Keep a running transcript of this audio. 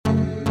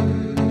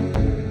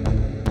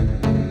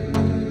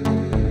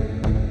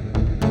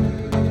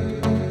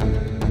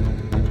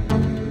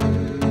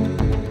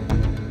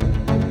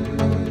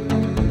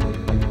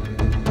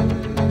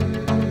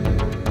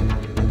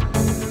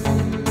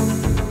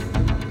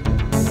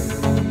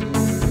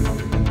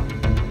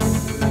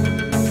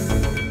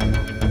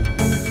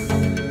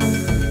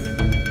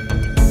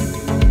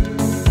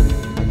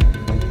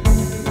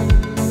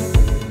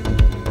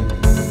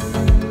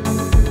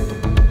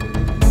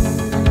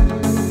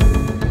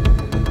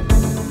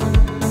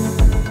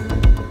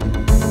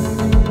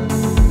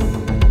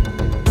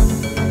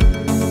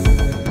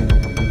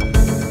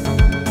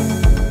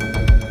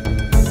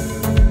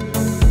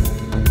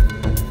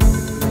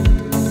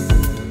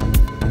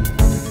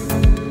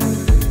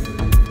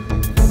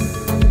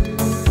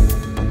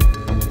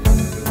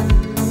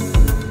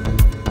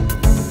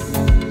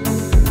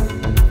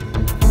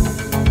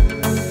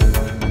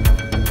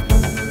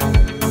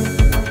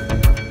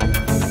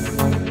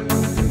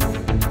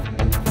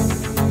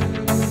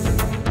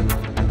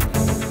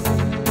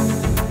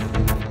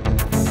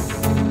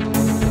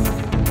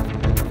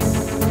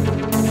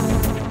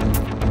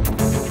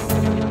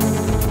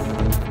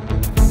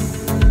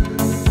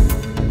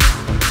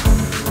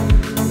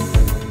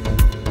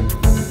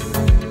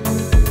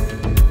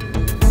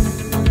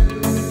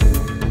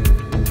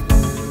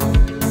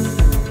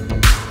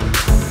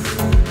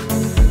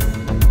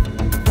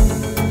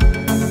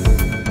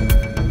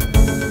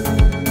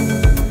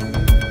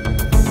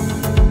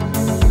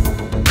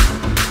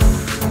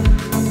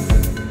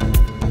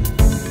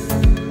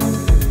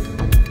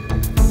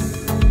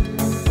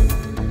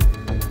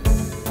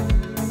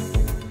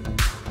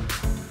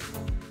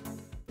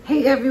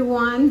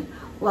everyone,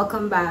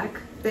 welcome back.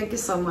 Thank you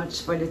so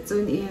much for the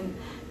tune in.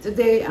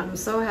 Today I'm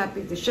so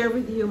happy to share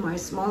with you my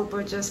small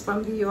purchase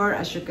from Dior.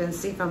 As you can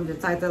see from the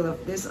title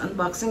of this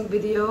unboxing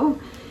video,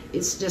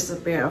 it's just a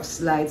pair of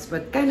slides,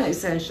 but kind of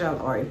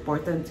essential or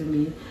important to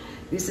me.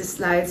 These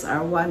slides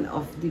are one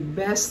of the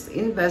best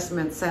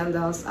investment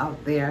sandals out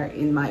there,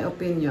 in my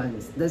opinion.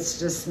 That's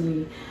just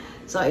me.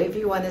 So if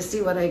you want to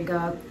see what I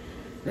got,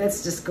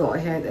 let's just go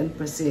ahead and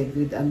proceed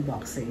with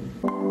unboxing.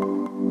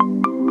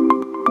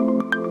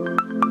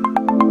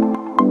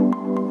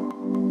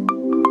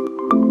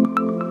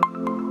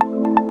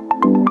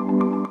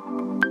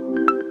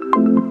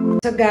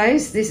 So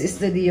guys, this is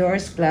the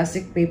Dior's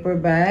classic paper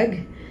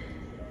bag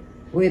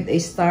with a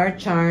star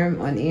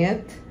charm on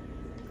it.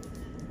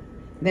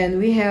 Then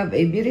we have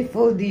a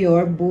beautiful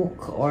Dior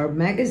book or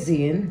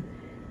magazine,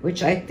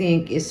 which I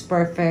think is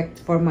perfect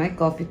for my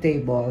coffee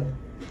table.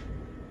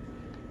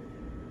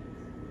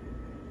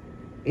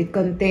 It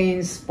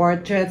contains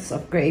portraits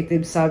of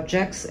creative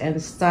subjects and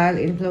style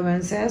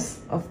influences,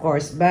 of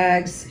course,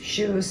 bags,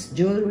 shoes,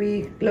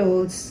 jewelry,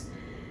 clothes,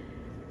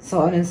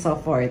 so on and so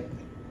forth.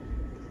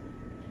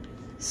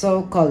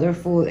 So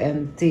colorful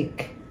and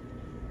thick.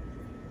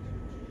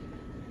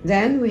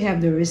 Then we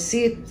have the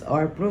receipt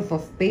or proof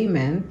of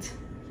payment,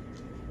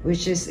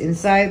 which is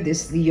inside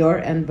this Dior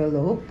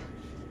envelope.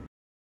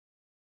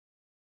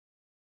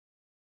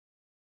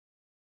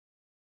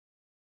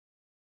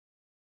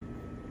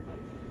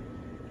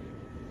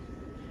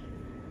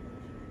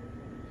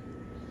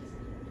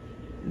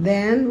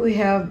 Then we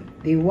have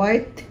the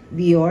white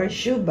Dior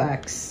shoe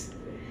bags.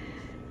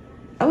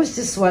 I was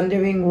just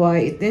wondering why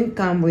it didn't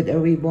come with a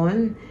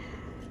ribbon.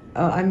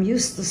 I'm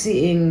used to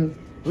seeing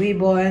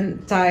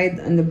ribbon tied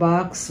on the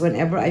box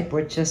whenever I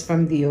purchase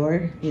from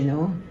Dior, you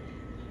know.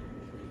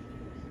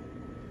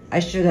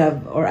 I should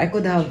have, or I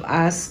could have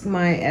asked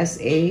my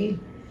SA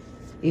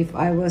if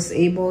I was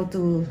able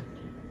to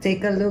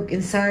take a look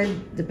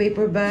inside the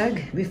paper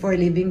bag before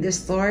leaving the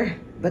store,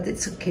 but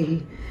it's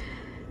okay.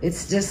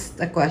 It's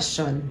just a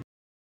question.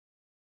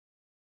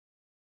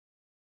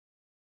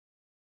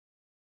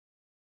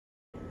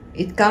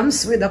 It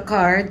comes with a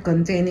card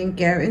containing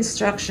care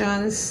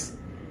instructions.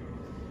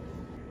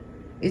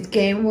 It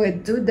came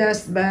with 2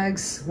 dust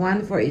bags,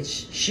 one for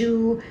each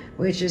shoe,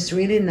 which is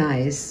really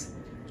nice.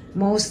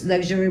 Most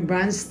luxury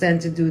brands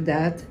tend to do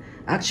that.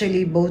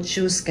 Actually, both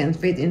shoes can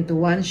fit into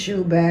one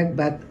shoe bag,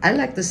 but I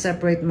like to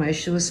separate my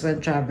shoes when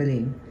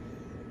traveling.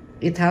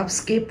 It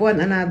helps keep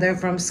one another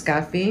from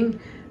scuffing,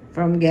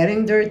 from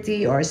getting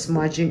dirty or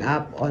smudging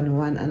up on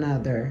one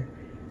another.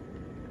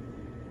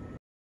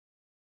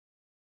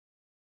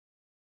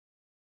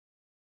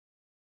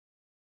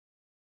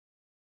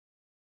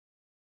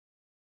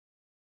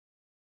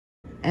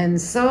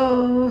 And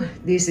so,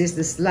 this is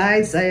the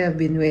slides I have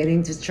been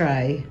waiting to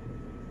try.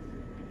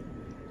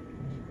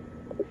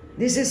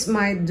 This is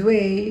my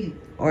Dway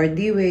or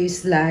Dway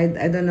slide.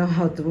 I don't know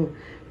how to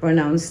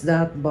pronounce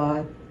that,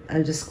 but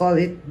I'll just call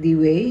it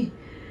Dway.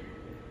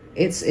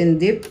 It's in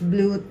deep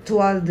blue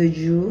Toile De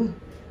Jouy.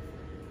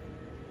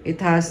 It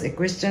has a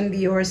Christian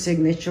Dior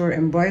signature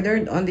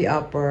embroidered on the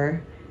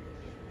upper.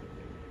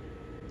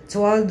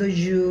 Toile De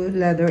Jouy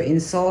leather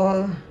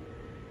insole.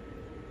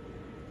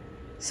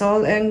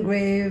 Sole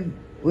engraved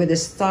with a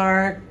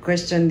star,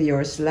 Christian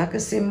Dior's lacquer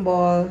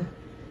symbol,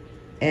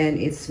 and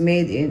it's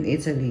made in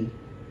Italy.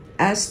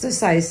 As to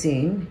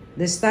sizing,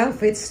 the style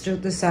fits true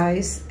to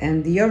size,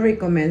 and Dior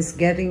recommends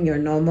getting your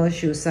normal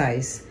shoe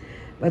size.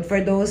 But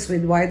for those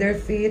with wider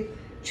feet,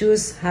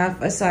 choose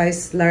half a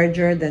size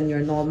larger than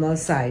your normal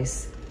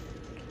size.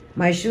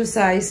 My shoe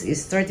size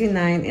is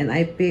 39 and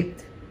I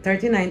picked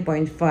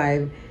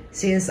 39.5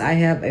 since I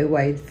have a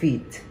wide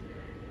feet.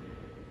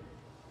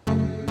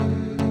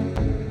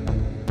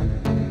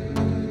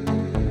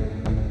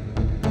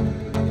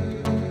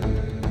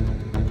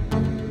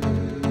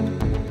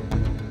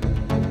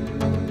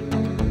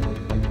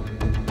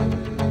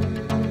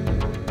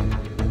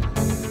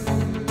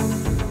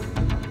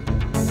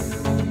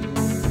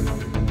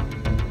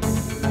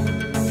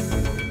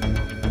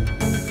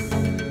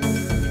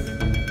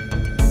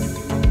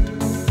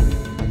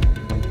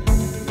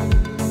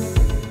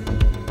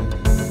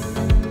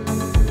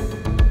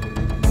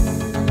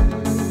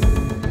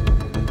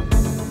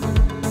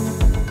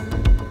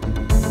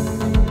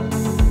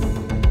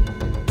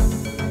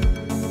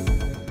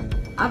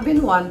 I've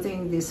been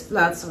wanting these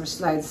flats or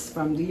slides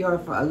from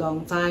Dior for a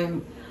long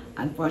time.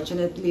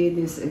 Unfortunately,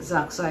 this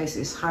exact size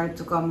is hard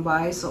to come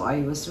by, so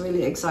I was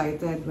really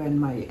excited when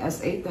my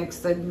SA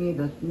texted me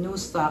that new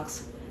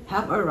stocks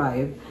have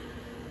arrived.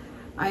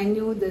 I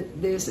knew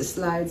that these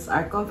slides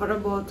are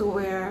comfortable to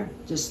wear,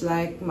 just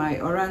like my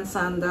orange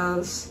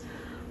sandals.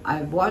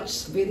 I've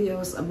watched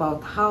videos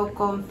about how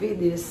comfy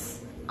these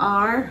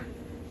are,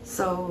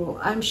 so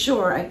I'm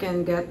sure I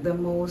can get the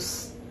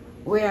most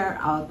wear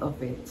out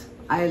of it.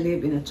 I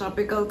live in a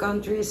tropical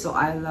country, so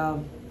I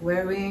love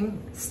wearing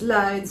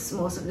slides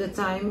most of the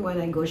time when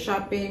I go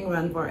shopping,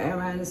 run for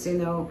errands, you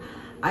know.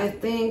 I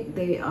think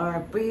they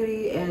are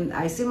pretty, and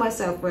I see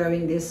myself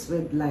wearing this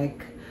with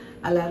like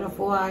A lot of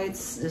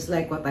whites, just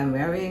like what I'm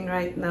wearing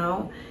right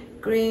now.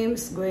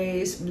 Creams,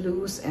 grays,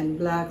 blues, and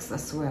blacks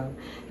as well.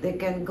 They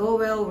can go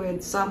well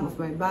with some of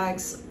my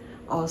bags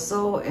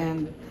also,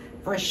 and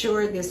for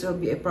sure this will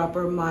be a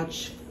proper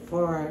match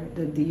for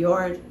the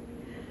Dior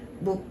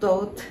book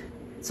tote,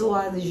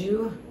 Toile De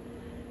Jouy.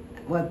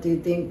 What do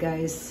you think,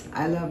 guys?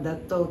 I love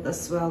that tote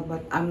as well,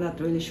 but I'm not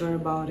really sure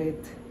about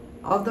it.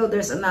 Although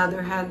there's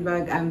another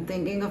handbag I'm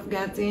thinking of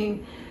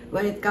getting.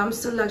 When it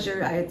comes to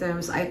luxury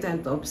items, I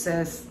tend to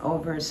obsess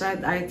over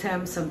side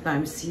items,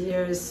 sometimes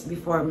years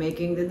before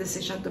making the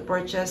decision to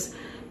purchase.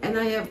 And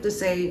I have to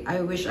say,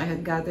 I wish I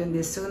had gotten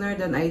this sooner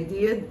than I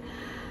did.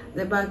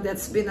 The bag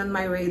that's been on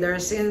my radar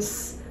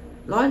since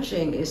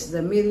launching is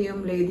the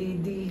Medium Lady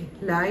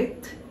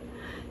D-lite.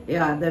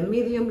 Yeah, the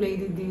Medium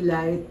Lady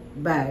D-lite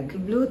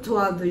bag. Blue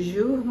Toile De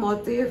Jouy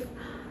motif.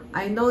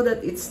 I know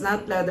that it's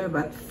not leather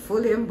but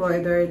fully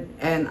embroidered,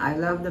 and I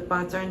love the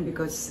pattern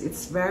because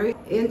it's very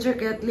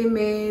intricately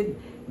made.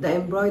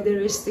 The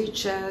embroidery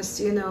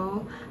stitches, you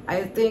know,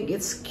 I think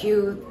it's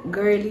cute,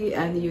 girly,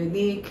 and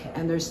unique,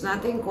 and there's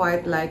nothing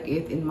quite like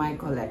it in my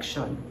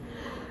collection.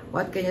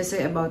 What can you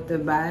say about the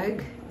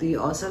bag? Do you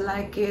also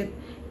like it?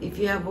 If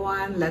you have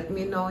one, let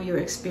me know your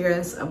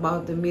experience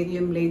about the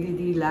Medium Lady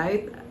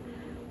D-lite.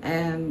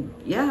 And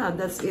yeah,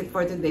 that's it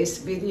for today's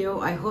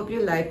video. I hope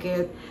you like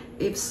it.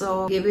 If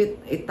so, give it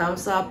a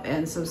thumbs up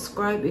and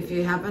subscribe if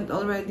you haven't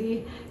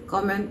already.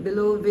 Comment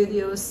below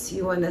videos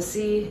you wanna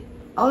see.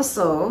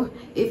 Also,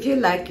 if you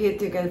like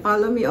it, you can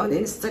follow me on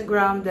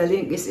Instagram. The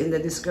link is in the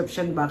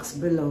description box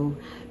below.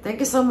 Thank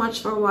you so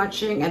much for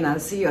watching, and I'll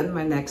see you on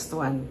my next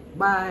one.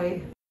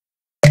 Bye!